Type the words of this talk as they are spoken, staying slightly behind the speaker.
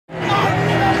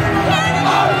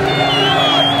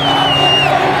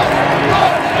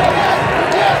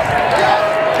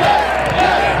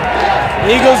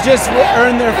Eagles just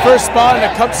earned their first spot in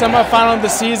the Cup Semifinal of the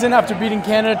season after beating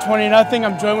Canada 20-0.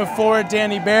 I'm joined with forward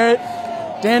Danny Barrett.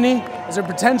 Danny, is there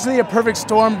potentially a perfect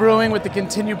storm brewing with the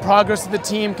continued progress of the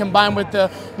team combined with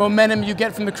the momentum you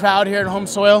get from the crowd here at home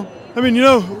soil? I mean,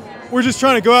 we're just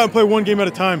trying to go out and play one game at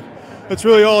a time. That's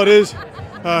really all it is.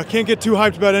 Can't get too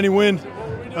hyped about any win.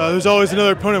 There's always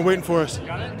another opponent waiting for us.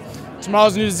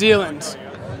 Tomorrow's New Zealand.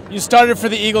 You started for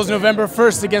the Eagles November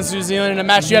 1st against New Zealand in a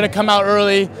match you had to come out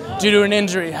early due to an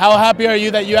injury. How happy are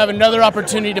you that you have another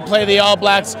opportunity to play the All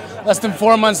Blacks less than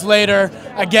 4 months later,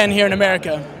 again here in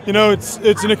America?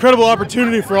 It's an incredible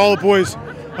opportunity for all the boys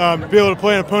to be able to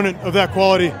play an opponent of that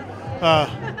quality.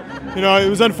 It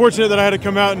was unfortunate that I had to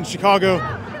come out in Chicago,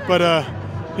 but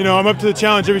I'm up to the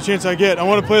challenge every chance I get. I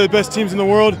want to play the best teams in the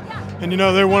world, and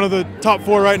they're one of the top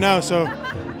 4 right now, so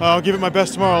I'll give it my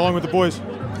best tomorrow along with the boys.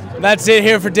 That's it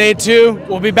here for day 2.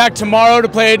 We'll be back tomorrow to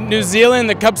play New Zealand,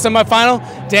 the Cup Semifinal.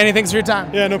 Danny, thanks for your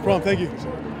time. Yeah, no problem. Thank you.